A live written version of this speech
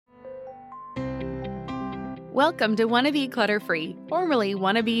Welcome to Wanna Be Clutter-Free, formerly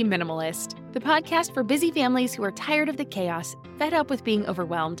Wanna Be Minimalist, the podcast for busy families who are tired of the chaos, fed up with being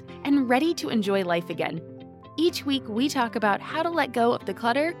overwhelmed, and ready to enjoy life again. Each week, we talk about how to let go of the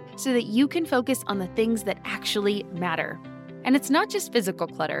clutter so that you can focus on the things that actually matter. And it's not just physical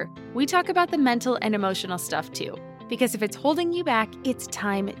clutter. We talk about the mental and emotional stuff too, because if it's holding you back, it's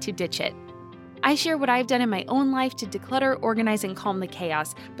time to ditch it. I share what I've done in my own life to declutter, organize, and calm the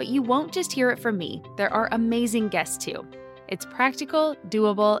chaos, but you won't just hear it from me. There are amazing guests too. It's practical,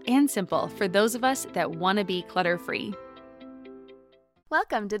 doable, and simple for those of us that want to be clutter-free.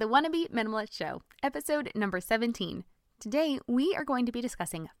 Welcome to the Wanna Be Minimalist Show, episode number 17. Today, we are going to be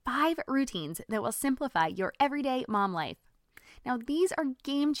discussing 5 routines that will simplify your everyday mom life. Now, these are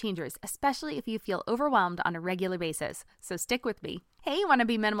game changers, especially if you feel overwhelmed on a regular basis, so stick with me. Hey, Wanna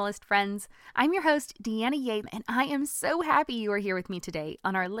Be Minimalist friends. I'm your host, Deanna Yates, and I am so happy you are here with me today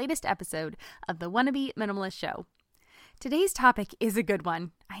on our latest episode of the Wanna Be Minimalist Show. Today's topic is a good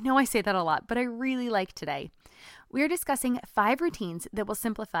one. I know I say that a lot, but I really like today. We are discussing 5 routines that will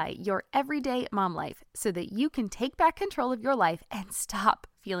simplify your everyday mom life so that you can take back control of your life and stop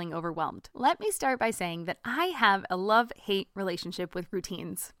feeling overwhelmed. Let me start by saying that I have a love-hate relationship with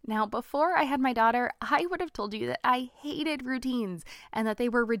routines. Now, before I had my daughter, I would have told you that I hated routines and that they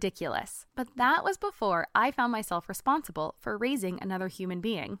were ridiculous. But that was before I found myself responsible for raising another human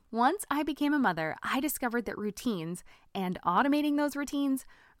being. Once I became a mother, I discovered that routines and automating those routines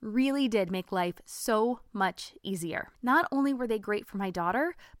really did make life so much easier. Not only were they great for my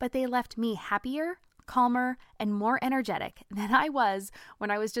daughter, but they left me happier, calmer, and more energetic than I was when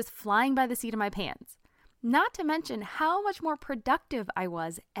I was just flying by the seat of my pants. Not to mention how much more productive I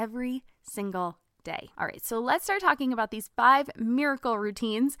was every single day. All right, so let's start talking about these 5 miracle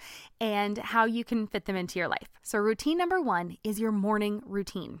routines and how you can fit them into your life. So routine number 1 is your morning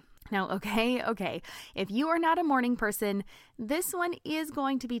routine. Now, okay, if you are not a morning person, this one is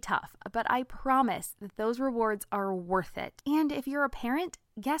going to be tough, but I promise that those rewards are worth it. And if you're a parent,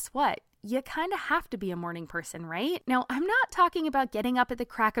 guess what? You kind of have to be a morning person, right? Now, I'm not talking about getting up at the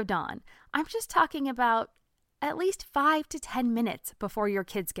crack of dawn. I'm just talking about at least 5 to 10 minutes before your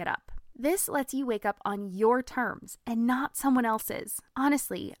kids get up. This lets you wake up on your terms and not someone else's.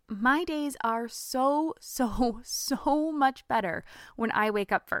 Honestly, my days are so much better when I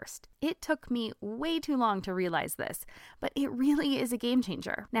wake up first. It took me way too long to realize this, but it really is a game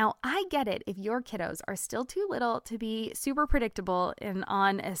changer. Now, I get it if your kiddos are still too little to be super predictable and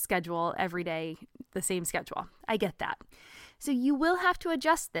on a schedule every day, the same schedule. I get that. So you will have to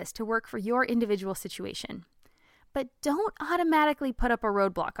adjust this to work for your individual situation. But don't automatically put up a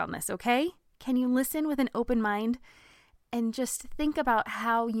roadblock on this, okay? Can you listen with an open mind and just think about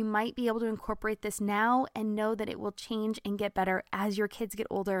how you might be able to incorporate this now and know that it will change and get better as your kids get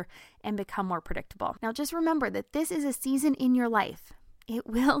older and become more predictable. Now, just remember that this is a season in your life. It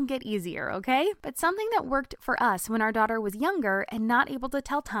will get easier, okay? But something that worked for us when our daughter was younger and not able to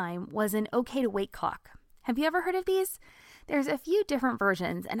tell time was an okay to wait clock. Have you ever heard of these? There's a few different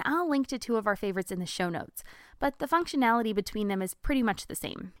versions, and I'll link to 2 of our favorites in the show notes, but the functionality between them is pretty much the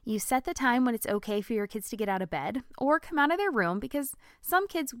same. You set the time when it's okay for your kids to get out of bed or come out of their room, because some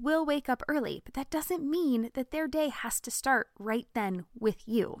kids will wake up early, but that doesn't mean that their day has to start right then with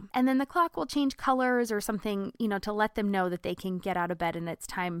you. And then the clock will change colors or something, to let them know that they can get out of bed and it's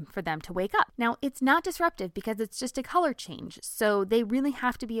time for them to wake up. Now, it's not disruptive because it's just a color change, so they really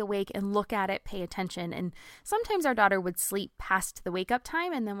have to be awake and look at it, pay attention, and sometimes our daughter would sleep past the wake up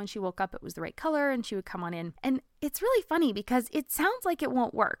time, and then when she woke up it was the right color and she would come on in. And it's really funny because it sounds like it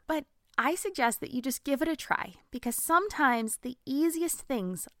won't work, but I suggest that you just give it a try, because sometimes the easiest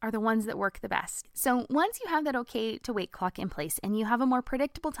things are the ones that work the best. So once you have that okay to wait clock in place and you have a more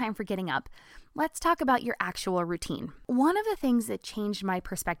predictable time for getting up, let's talk about your actual routine. One of the things that changed my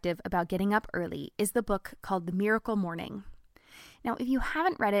perspective about getting up early is the book called The Miracle Morning. Now, if you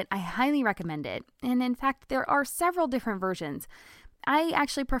haven't read it, I highly recommend it. And in fact, there are several different versions. I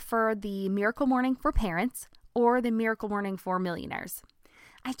actually prefer the Miracle Morning for Parents or the Miracle Morning for Millionaires.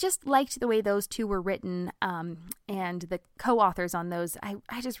 I just liked the way those 2 were written, and the co-authors on those,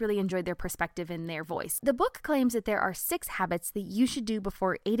 I just really enjoyed their perspective and their voice. The book claims that there are 6 habits that you should do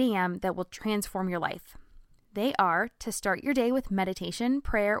before 8 a.m. that will transform your life. They are to start your day with meditation,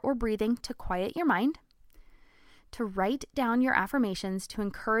 prayer, or breathing to quiet your mind, to write down your affirmations to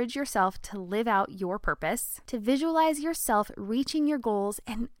encourage yourself to live out your purpose, to visualize yourself reaching your goals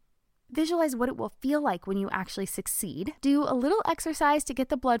and visualize what it will feel like when you actually succeed, do a little exercise to get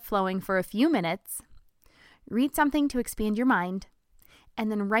the blood flowing for a few minutes, read something to expand your mind, and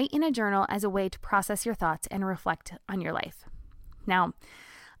then write in a journal as a way to process your thoughts and reflect on your life. Now,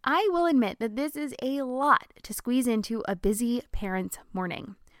 I will admit that this is a lot to squeeze into a busy parent's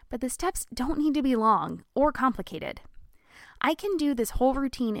morning, but the steps don't need to be long or complicated. I can do this whole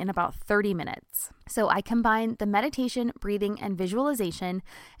routine in about 30 minutes. So I combine the meditation, breathing, and visualization,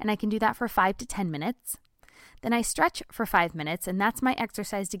 and I can do that for 5 to 10 minutes. Then I stretch for 5 minutes, and that's my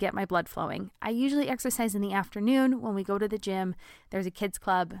exercise to get my blood flowing. I usually exercise in the afternoon when we go to the gym. There's a kids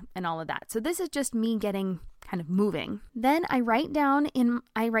club and all of that. So this is just me getting kind of moving. Then I write down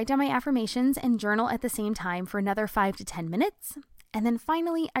my affirmations and journal at the same time for another 5 to 10 minutes. And then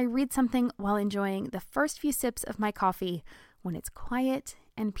finally, I read something while enjoying the first few sips of my coffee when it's quiet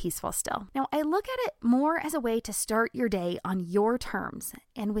and peaceful still. Now, I look at it more as a way to start your day on your terms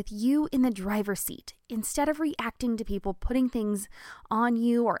and with you in the driver's seat, instead of reacting to people putting things on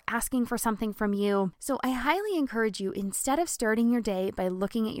you or asking for something from you. So I highly encourage you, instead of starting your day by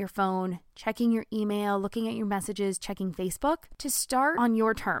looking at your phone, checking your email, looking at your messages, checking Facebook, to start on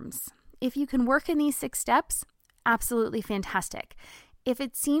your terms. If you can work in these 6 steps, absolutely fantastic. If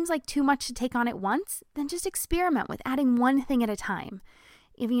it seems like too much to take on at once, then just experiment with adding one thing at a time.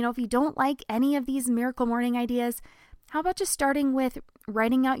 If you don't like any of these miracle morning ideas, how about just starting with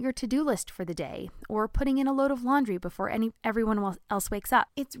writing out your to-do list for the day or putting in a load of laundry before everyone else wakes up?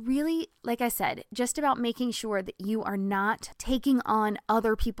 It's really, like I said, just about making sure that you are not taking on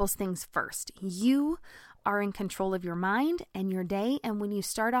other people's things first. You are in control of your mind and your day, and when you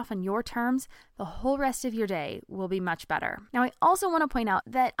start off on your terms, the whole rest of your day will be much better. Now, I also want to point out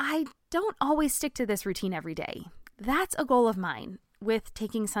that I don't always stick to this routine every day. That's a goal of mine with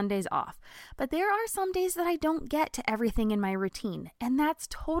taking Sundays off. But there are some days that I don't get to everything in my routine, and that's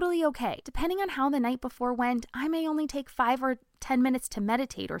totally okay. Depending on how the night before went, I may only take 5 or 10 minutes to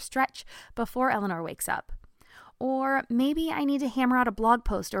meditate or stretch before Eleanor wakes up. Or maybe I need to hammer out a blog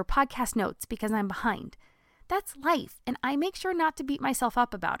post or podcast notes because I'm behind. That's life, and I make sure not to beat myself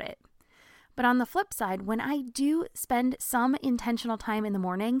up about it. But on the flip side, when I do spend some intentional time in the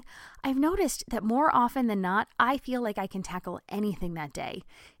morning, I've noticed that more often than not, I feel like I can tackle anything that day.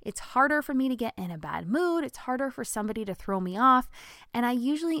 It's harder for me to get in a bad mood. It's harder for somebody to throw me off, and I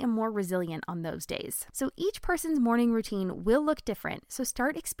usually am more resilient on those days. So each person's morning routine will look different, so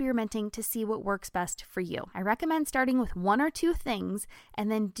start experimenting to see what works best for you. I recommend starting with 1 or 2 things and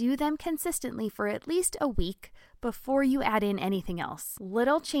then do them consistently for at least a week before you add in anything else.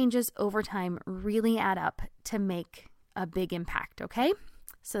 Little changes over time really add up to make a big impact, okay?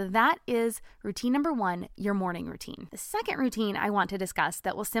 So that is routine number 1, your morning routine. The second routine I want to discuss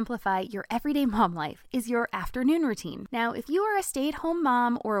that will simplify your everyday mom life is your afternoon routine. Now, if you are a stay-at-home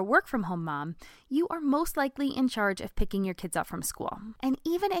mom or a work-from-home mom, you are most likely in charge of picking your kids up from school. And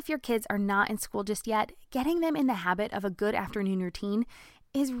even if your kids are not in school just yet, getting them in the habit of a good afternoon routine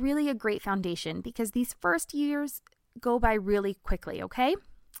is really a great foundation because these first years go by really quickly, okay?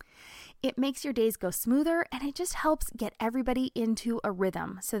 It makes your days go smoother, and it just helps get everybody into a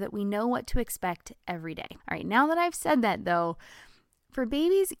rhythm so that we know what to expect every day. All right, now that I've said that though, for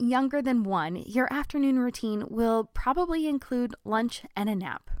babies younger than 1, your afternoon routine will probably include lunch and a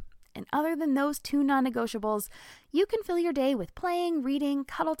nap. And other than those 2 non-negotiables, you can fill your day with playing, reading,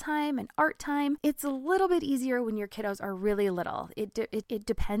 cuddle time, and art time. It's a little bit easier when your kiddos are really little. It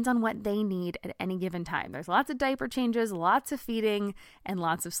depends on what they need at any given time. There's lots of diaper changes, lots of feeding, and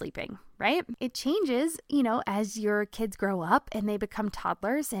lots of sleeping, right? It changes, as your kids grow up and they become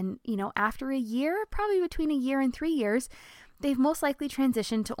toddlers. And, after a year, probably between a year and 3 years, they've most likely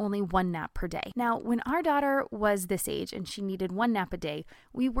transitioned to only 1 nap per day. Now, when our daughter was this age and she needed 1 nap a day,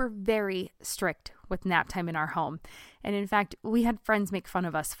 we were very strict with nap time in our home. And in fact, we had friends make fun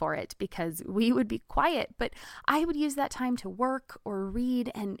of us for it because we would be quiet, but I would use that time to work or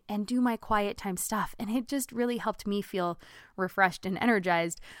read and do my quiet time stuff. And it just really helped me feel refreshed and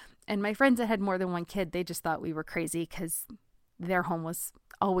energized. And my friends that had more than 1 kid, they just thought we were crazy because their home was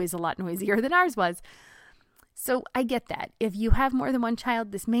always a lot noisier than ours was. So I get that. If you have more than 1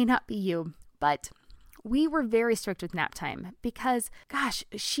 child, this may not be you, but we were very strict with nap time because, gosh,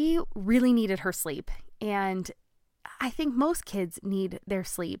 she really needed her sleep. And I think most kids need their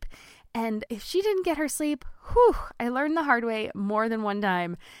sleep. And if she didn't get her sleep, I learned the hard way more than 1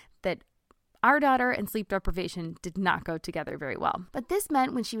 time that our daughter and sleep deprivation did not go together very well. But this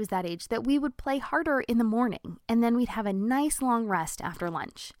meant when she was that age that we would play harder in the morning, and then we'd have a nice long rest after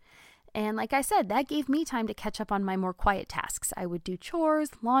lunch. And like I said, that gave me time to catch up on my more quiet tasks. I would do chores,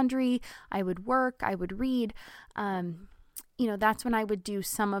 laundry, I would work, I would read. That's when I would do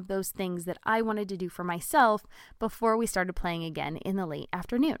some of those things that I wanted to do for myself before we started playing again in the late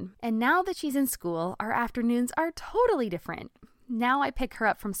afternoon. And now that she's in school, our afternoons are totally different. Now I pick her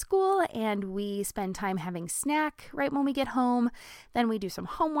up from school and we spend time having snack right when we get home. Then we do some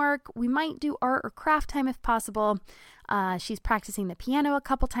homework. We might do art or craft time if possible. She's practicing the piano a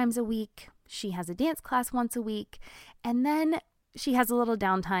couple times a week. She has a dance class once a week. And then she has a little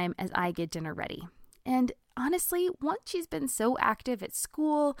downtime as I get dinner ready. And honestly, once she's been so active at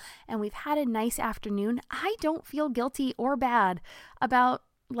school and we've had a nice afternoon, I don't feel guilty or bad about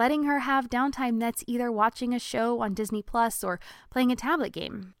letting her have downtime that's either watching a show on Disney Plus or playing a tablet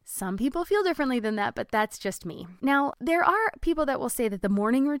game. Some people feel differently than that, but that's just me. Now, there are people that will say that the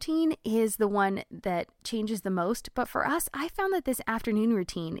morning routine is the one that changes the most, but for us, I found that this afternoon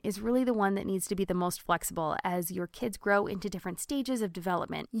routine is really the one that needs to be the most flexible as your kids grow into different stages of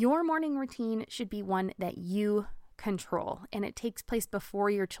development. Your morning routine should be one that you control, and it takes place before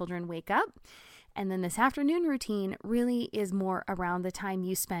your children wake up. And then this afternoon routine really is more around the time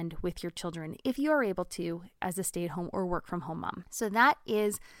you spend with your children, if you are able to, as a stay-at-home or work-from-home mom. So that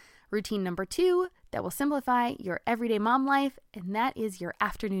is routine number 2 that will simplify your everyday mom life, and that is your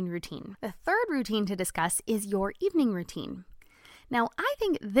afternoon routine. The third routine to discuss is your evening routine. Now, I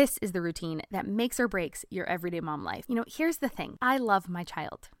think this is the routine that makes or breaks your everyday mom life. Here's the thing. I love my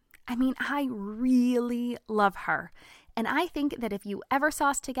child. I really love her. And I think that if you ever saw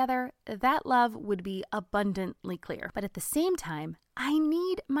us together, that love would be abundantly clear. But at the same time, I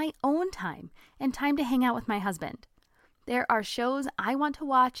need my own time and time to hang out with my husband. There are shows I want to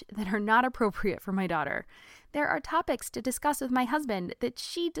watch that are not appropriate for my daughter. There are topics to discuss with my husband that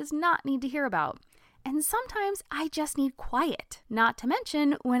she does not need to hear about. And sometimes I just need quiet. Not to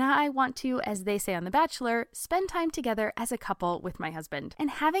mention when I want to, as they say on The Bachelor, spend time together as a couple with my husband. And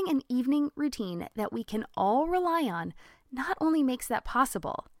having an evening routine that we can all rely on not only makes that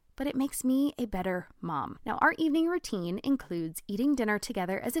possible, but it makes me a better mom. Now, our evening routine includes eating dinner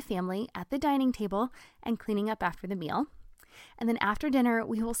together as a family at the dining table and cleaning up after the meal. And then after dinner,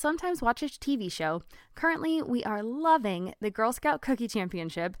 we will sometimes watch a TV show. Currently, we are loving the Girl Scout Cookie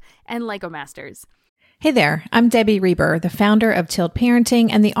Championship and Lego Masters. Hey there, I'm Debbie Reber, the founder of Tilt Parenting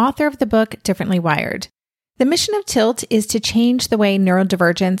and the author of the book Differently Wired. The mission of Tilt is to change the way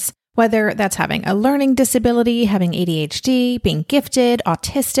neurodivergence, whether that's having a learning disability, having ADHD, being gifted,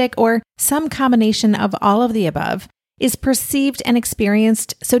 autistic, or some combination of all of the above, is perceived and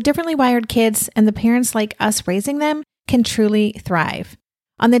experienced so differently wired kids and the parents like us raising them can truly thrive.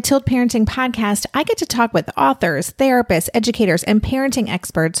 On the Tilt Parenting podcast, I get to talk with authors, therapists, educators, and parenting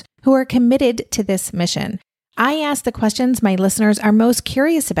experts who are committed to this mission. I ask the questions my listeners are most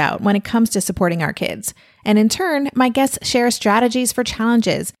curious about when it comes to supporting our kids. And in turn, my guests share strategies for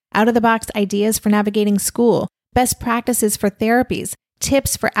challenges, out-of-the-box ideas for navigating school, best practices for therapies,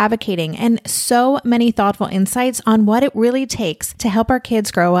 tips for advocating, and so many thoughtful insights on what it really takes to help our kids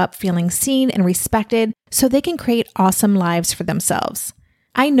grow up feeling seen and respected so they can create awesome lives for themselves.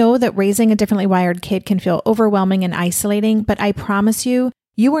 I know that raising a differently wired kid can feel overwhelming and isolating, but I promise you,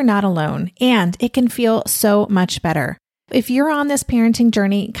 you are not alone, and it can feel so much better. If you're on this parenting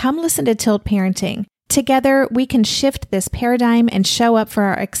journey, come listen to Tilt Parenting. Together, we can shift this paradigm and show up for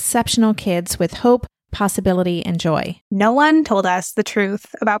our exceptional kids with hope, possibility, and joy. No one told us the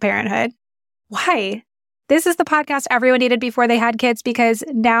truth about parenthood. Why? This is the podcast everyone needed before they had kids, because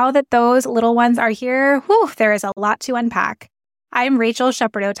now that those little ones are here, there is a lot to unpack. I'm Rachel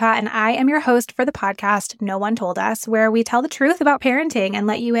Shepardota, and I am your host for the podcast No One Told Us, where we tell the truth about parenting and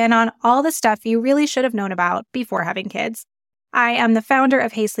let you in on all the stuff you really should have known about before having kids. I am the founder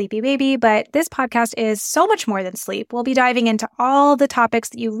of Hey Sleepy Baby, but this podcast is so much more than sleep. We'll be diving into all the topics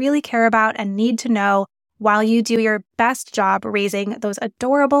that you really care about and need to know while you do your best job raising those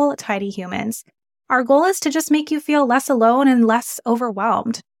adorable, tiny humans. Our goal is to just make you feel less alone and less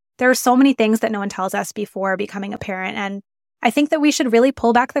overwhelmed. There are so many things that no one tells us before becoming a parent, and I think that we should really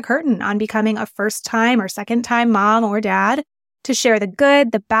pull back the curtain on becoming a first-time or second-time mom or dad to share the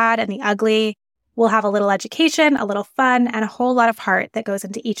good, the bad, and the ugly. We'll have a little education, a little fun, and a whole lot of heart that goes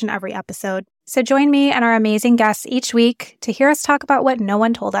into each and every episode. So join me and our amazing guests each week to hear us talk about what no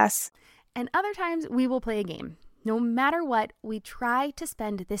one told us. And other times we will play a game. No matter what, we try to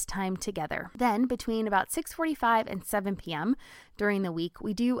spend this time together. Then between about 6:45 and 7 p.m. during the week,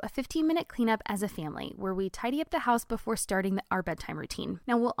 we do a 15-minute cleanup as a family where we tidy up the house before starting our bedtime routine.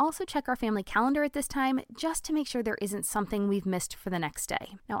 Now, we'll also check our family calendar at this time just to make sure there isn't something we've missed for the next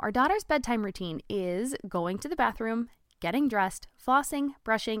day. Now, our daughter's bedtime routine is going to the bathroom, getting dressed, flossing,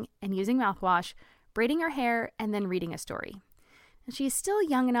 brushing, and using mouthwash, braiding her hair, and then reading a story. And she's still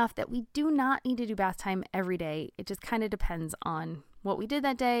young enough that we do not need to do bath time every day. It just kind of depends on what we did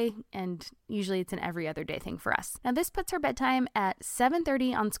that day, and usually it's an every other day thing for us. Now, this puts her bedtime at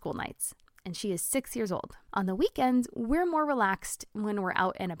 7:30 on school nights. and she is 6 years old. On the weekends, we're more relaxed when we're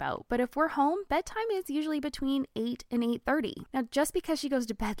out and about, but if we're home, bedtime is usually between 8 and 8:30. Now, just because she goes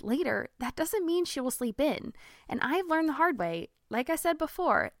to bed later, that doesn't mean she will sleep in. And I've learned the hard way, like I said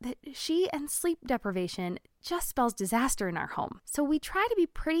before, that she and sleep deprivation just spells disaster in our home. So we try to be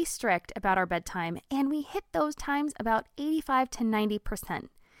pretty strict about our bedtime, and we hit those times about 85 to 90%.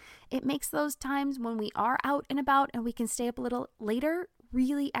 It makes those times when we are out and about and we can stay up a little later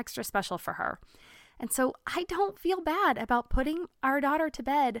really extra special for her. And so I don't feel bad about putting our daughter to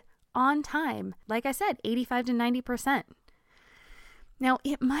bed on time. Like I said, 85 to 90%. Now,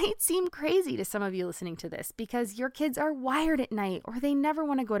 it might seem crazy to some of you listening to this because your kids are wired at night or they never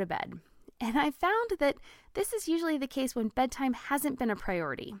want to go to bed. And I found that this is usually the case when bedtime hasn't been a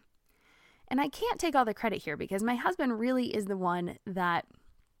priority. And I can't take all the credit here because my husband really is the one that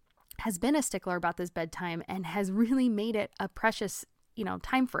has been a stickler about this bedtime and has really made it a precious,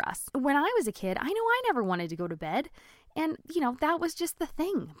 time for us. When I was a kid, I know I never wanted to go to bed. And, that was just the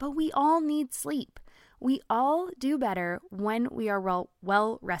thing. But we all need sleep. We all do better when we are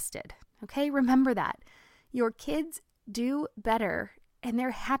well rested. Okay, remember that. Your kids do better and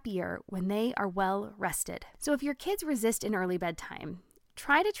they're happier when they are well rested. So if your kids resist an early bedtime,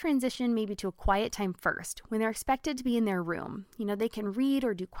 try to transition maybe to a quiet time first when they're expected to be in their room. They can read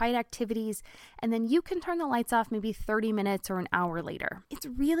or do quiet activities, and then you can turn the lights off maybe 30 minutes or an hour later. It's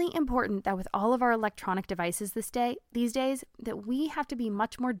really important that with all of our electronic devices these days, that we have to be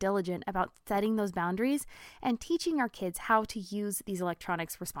much more diligent about setting those boundaries and teaching our kids how to use these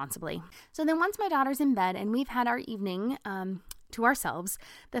electronics responsibly. So then once my daughter's in bed and we've had our evening, to ourselves,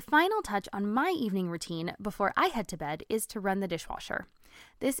 the final touch on my evening routine before I head to bed is to run the dishwasher.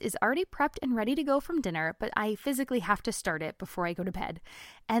 This is already prepped and ready to go from dinner, but I physically have to start it before I go to bed.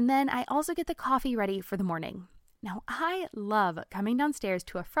 And then I also get the coffee ready for the morning. Now, I love coming downstairs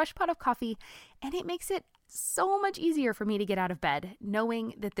to a fresh pot of coffee, and it makes it so much easier for me to get out of bed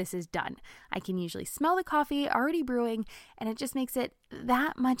knowing that this is done. I can usually smell the coffee already brewing, and it just makes it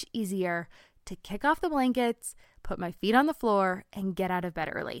that much easier to kick off the blankets, put my feet on the floor, and get out of bed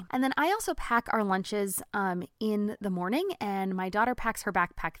early. And then I also pack our lunches in the morning, and my daughter packs her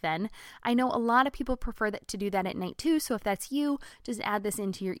backpack then. I know a lot of people prefer to do that at night too, so if that's you, just add this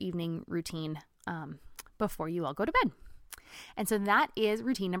into your evening routine before you all go to bed. And so that is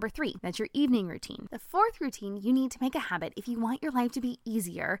routine number 3. That's your evening routine. The fourth routine you need to make a habit if you want your life to be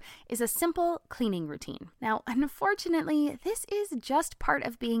easier is a simple cleaning routine. Now, unfortunately, this is just part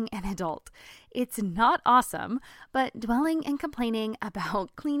of being an adult. It's not awesome, but dwelling and complaining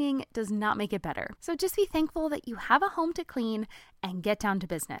about cleaning does not make it better. So just be thankful that you have a home to clean and get down to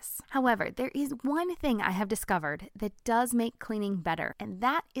business. However, there is one thing I have discovered that does make cleaning better, and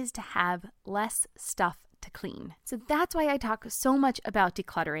that is to have less stuff to clean. So that's why I talk so much about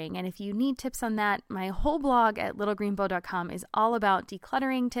decluttering. And if you need tips on that, my whole blog at littlegreenbow.com is all about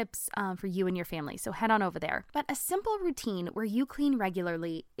decluttering tips for you and your family. So head on over there. But a simple routine where you clean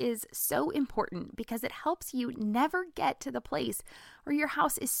regularly is so important because it helps you never get to the place where your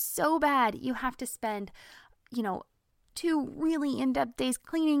house is so bad you have to spend, 2 really in-depth days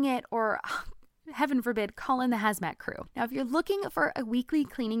cleaning it or heaven forbid, call in the hazmat crew. Now, if you're looking for a weekly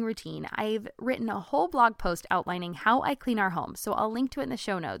cleaning routine, I've written a whole blog post outlining how I clean our home, so I'll link to it in the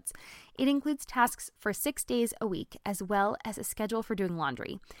show notes. It includes tasks for 6 days a week, as well as a schedule for doing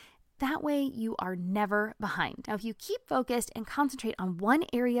laundry. That way, you are never behind. Now, if you keep focused and concentrate on one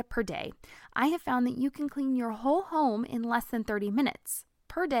area per day, I have found that you can clean your whole home in less than 30 minutes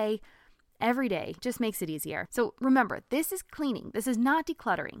per day. Every day just makes it easier. So remember, this is cleaning. This is not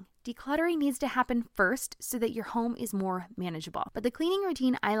decluttering. Decluttering needs to happen first so that your home is more manageable. But the cleaning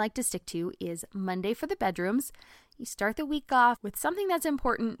routine I like to stick to is Monday for the bedrooms. You start the week off with something that's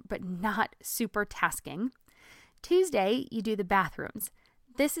important but not super tasking. Tuesday, you do the bathrooms.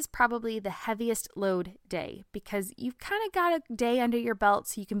 This is probably the heaviest load day because you've kind of got a day under your belt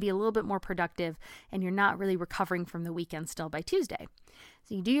so you can be a little bit more productive and you're not really recovering from the weekend still by Tuesday.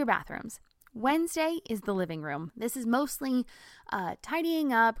 So you do your bathrooms. Wednesday is the living room. This is mostly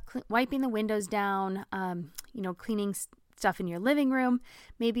tidying up, wiping the windows down, cleaning stuff in your living room.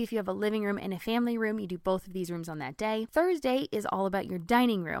 Maybe if you have a living room and a family room, you do both of these rooms on that day. Thursday is all about your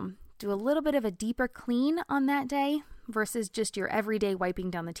dining room. Do a little bit of a deeper clean on that day versus just your everyday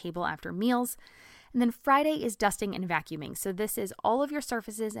wiping down the table after meals. And then Friday is dusting and vacuuming. So this is all of your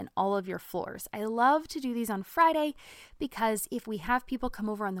surfaces and all of your floors. I love to do these on Friday because if we have people come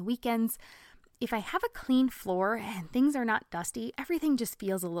over on the weekends, if I have a clean floor and things are not dusty, everything just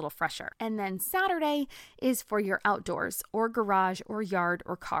feels a little fresher. And then Saturday is for your outdoors or garage or yard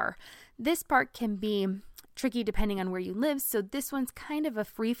or car. This part can be tricky depending on where you live, so this one's kind of a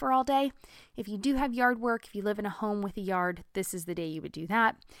free-for-all day. If you do have yard work, if you live in a home with a yard, this is the day you would do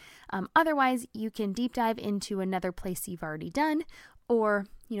that. Otherwise, you can deep dive into another place you've already done, or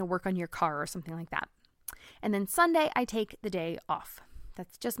work on your car or something like that. And then Sunday, I take the day off.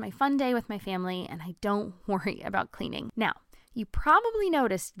 That's just my fun day with my family, and I don't worry about cleaning. Now, you probably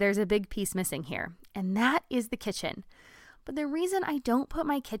noticed there's a big piece missing here, and that is the kitchen. But the reason I don't put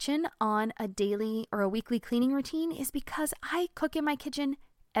my kitchen on a daily or a weekly cleaning routine is because I cook in my kitchen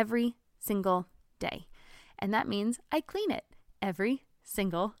every single day. And that means I clean it every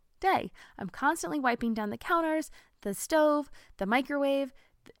single day. I'm constantly wiping down the counters, the stove, the microwave,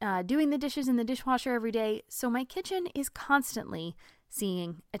 doing the dishes in the dishwasher every day. So my kitchen is constantly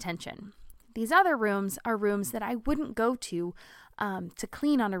seeing attention. These other rooms are rooms that I wouldn't go to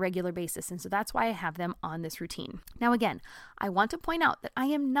clean on a regular basis. And so that's why I have them on this routine. Now, again, I want to point out that I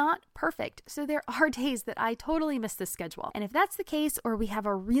am not perfect. So there are days that I totally miss this schedule. And if that's the case, or we have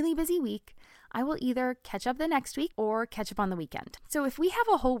a really busy week, I will either catch up the next week or catch up on the weekend. So if we have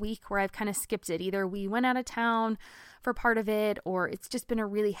a whole week where I've kind of skipped it, either we went out of town for part of it, or it's just been a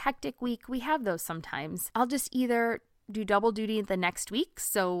really hectic week, we have those sometimes. I'll just either do double duty the next week.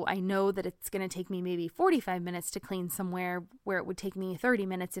 So I know that it's going to take me maybe 45 minutes to clean somewhere where it would take me 30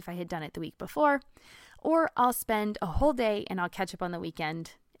 minutes if I had done it the week before. Or I'll spend a whole day and I'll catch up on the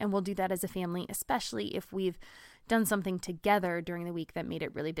weekend. And we'll do that as a family, especially if we've done something together during the week that made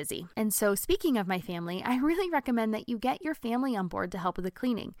it really busy. And so speaking of my family, I really recommend that you get your family on board to help with the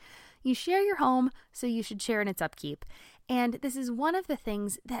cleaning. You share your home, so you should share in its upkeep. And this is one of the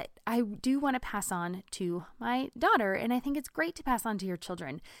things that I do want to pass on to my daughter, and I think it's great to pass on to your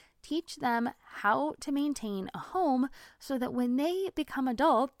children. Teach them how to maintain a home so that when they become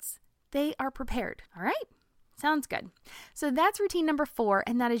adults, they are prepared. All right? Sounds good. So that's routine number 4,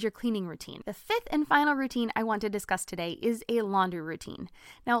 and that is your cleaning routine. The 5th and final routine I want to discuss today is a laundry routine.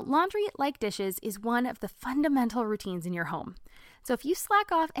 Now, laundry, like dishes, is one of the fundamental routines in your home. So if you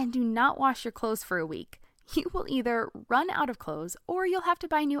slack off and do not wash your clothes for a week, you will either run out of clothes, or you'll have to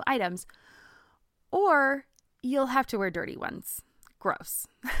buy new items, or you'll have to wear dirty ones. Gross.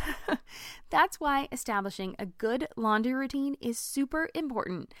 That's why establishing a good laundry routine is super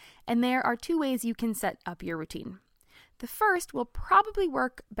important, and there are 2 ways you can set up your routine. The first will probably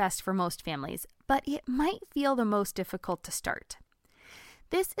work best for most families, but it might feel the most difficult to start.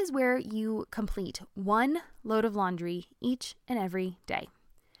 This is where you complete 1 load of laundry each and every day.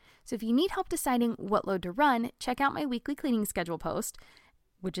 So if you need help deciding what load to run, check out my weekly cleaning schedule post,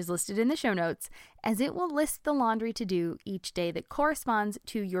 which is listed in the show notes, as it will list the laundry to do each day that corresponds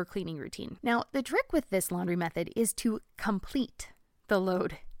to your cleaning routine. Now, the trick with this laundry method is to complete the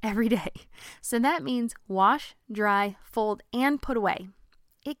load every day. So that means wash, dry, fold, and put away.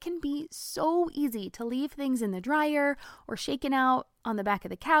 It can be so easy to leave things in the dryer or shaken out on the back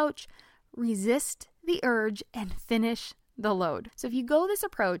of the couch. Resist the urge and finish the load. So if you go this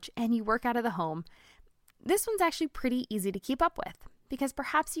approach and you work out of the home, this one's actually pretty easy to keep up with, because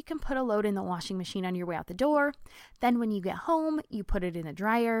perhaps you can put a load in the washing machine on your way out the door. Then when you get home, you put it in the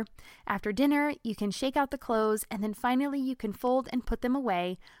dryer. After dinner, you can shake out the clothes, and then finally you can fold and put them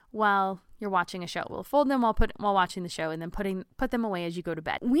away while you're watching a show. We'll fold them while watching the show, and then put them away as you go to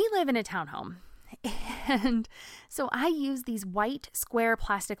bed. We live in a townhome, and so I use these white square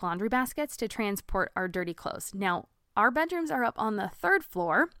plastic laundry baskets to transport our dirty clothes. Now, our bedrooms are up on the 3rd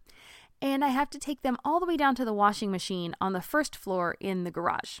floor, and I have to take them all the way down to the washing machine on the 1st floor in the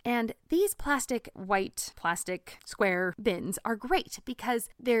garage. And these white plastic square bins are great because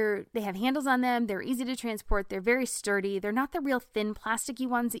they have handles on them, they're easy to transport, they're very sturdy, they're not the real thin plasticky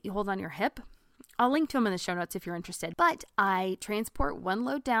ones that you hold on your hip. I'll link to them in the show notes if you're interested. But I transport 1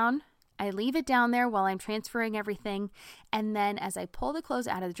 load down, I leave it down there while I'm transferring everything, and then as I pull the clothes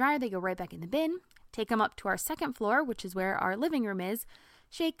out of the dryer, they go right back in the bin, take them up to our 2nd floor, which is where our living room is,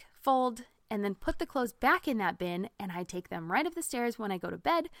 shake, fold, and then put the clothes back in that bin, and I take them right up the stairs when I go to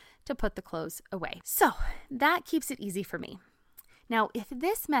bed to put the clothes away. So that keeps it easy for me. Now, if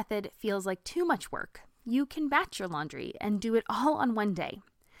this method feels like too much work, you can batch your laundry and do it all on one day.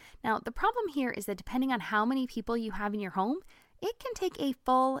 Now, the problem here is that depending on how many people you have in your home, it can take a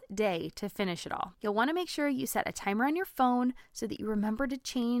full day to finish it all. You'll want to make sure you set a timer on your phone so that you remember to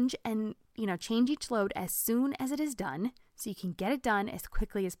change each load as soon as it is done, so you can get it done as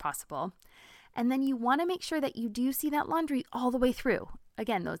quickly as possible. And then you want to make sure that you do see that laundry all the way through.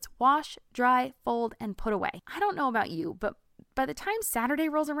 Again, those wash, dry, fold, and put away. I don't know about you, but by the time Saturday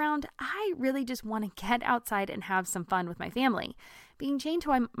rolls around, I really just want to get outside and have some fun with my family, Being chained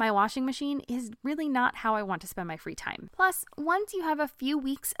to my washing machine is really not how I want to spend my free time. Plus, once you have a few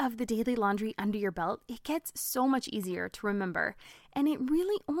weeks of the daily laundry under your belt, it gets so much easier to remember. And it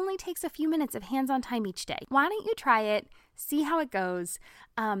really only takes a few minutes of hands-on time each day. Why don't you try it, see how it goes,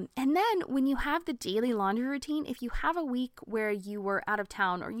 and then when you have the daily laundry routine, if you have a week where you were out of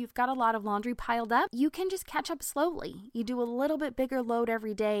town or you've got a lot of laundry piled up, you can just catch up slowly. You do a little bit bigger load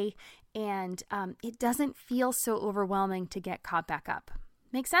every day, and it doesn't feel so overwhelming to get caught back up.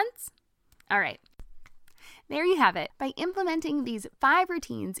 Make sense? All right. There you have it. By implementing these 5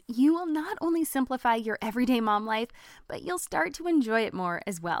 routines, you will not only simplify your everyday mom life, but you'll start to enjoy it more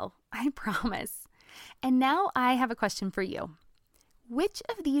as well. I promise. And now I have a question for you. Which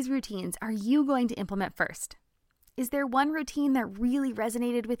of these routines are you going to implement first? Is there one routine that really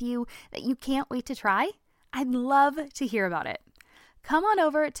resonated with you that you can't wait to try? I'd love to hear about it. Come on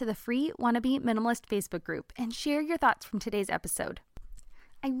over to the free Wannabe Minimalist Facebook group and share your thoughts from today's episode.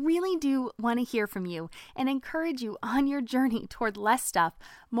 I really do want to hear from you and encourage you on your journey toward less stuff,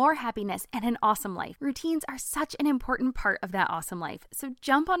 more happiness, and an awesome life. Routines are such an important part of that awesome life, so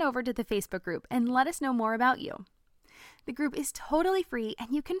jump on over to the Facebook group and let us know more about you. The group is totally free, and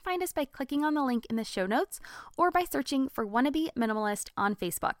you can find us by clicking on the link in the show notes or by searching for Wannabe Minimalist on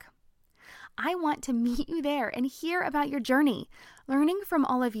Facebook. I want to meet you there and hear about your journey. Learning from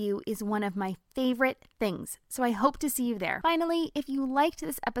all of you is one of my favorite things, so I hope to see you there. Finally, if you liked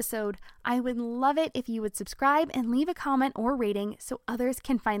this episode, I would love it if you would subscribe and leave a comment or rating so others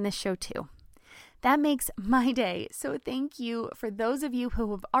can find this show too. That makes my day, so thank you for those of you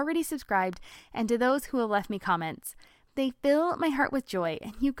who have already subscribed and to those who have left me comments. They fill my heart with joy,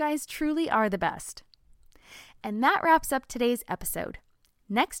 and you guys truly are the best. And that wraps up today's episode.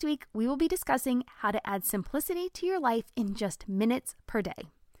 Next week, we will be discussing how to add simplicity to your life in just minutes per day.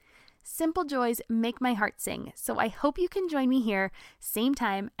 Simple joys make my heart sing, so I hope you can join me here, same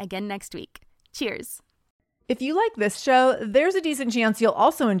time, again next week. Cheers. If you like this show, there's a decent chance you'll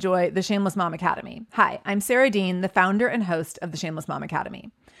also enjoy the Shameless Mom Academy. Hi, I'm Sarah Dean, the founder and host of the Shameless Mom Academy.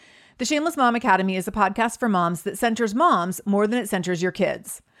 The Shameless Mom Academy is a podcast for moms that centers moms more than it centers your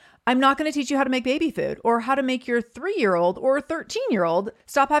kids. I'm not going to teach you how to make baby food or how to make your 3-year-old or 13-year-old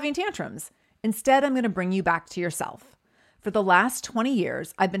stop having tantrums. Instead, I'm going to bring you back to yourself. For the last 20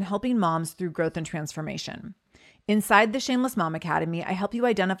 years, I've been helping moms through growth and transformation. Inside the Shameless Mom Academy, I help you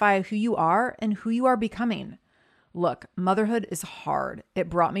identify who you are and who you are becoming. Look, motherhood is hard.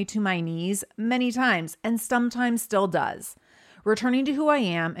 It brought me to my knees many times and sometimes still does. Returning to who I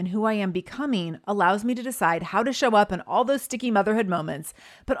am and who I am becoming allows me to decide how to show up in all those sticky motherhood moments,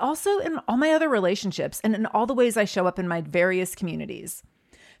 but also in all my other relationships and in all the ways I show up in my various communities.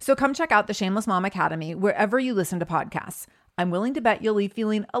 So come check out the Shameless Mom Academy wherever you listen to podcasts. I'm willing to bet you'll leave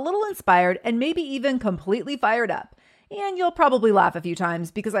feeling a little inspired and maybe even completely fired up. And you'll probably laugh a few times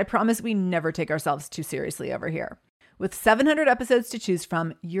because I promise we never take ourselves too seriously over here. With 700 episodes to choose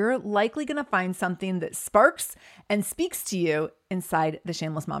from, you're likely going to find something that sparks and speaks to you inside the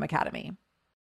Shameless Mom Academy.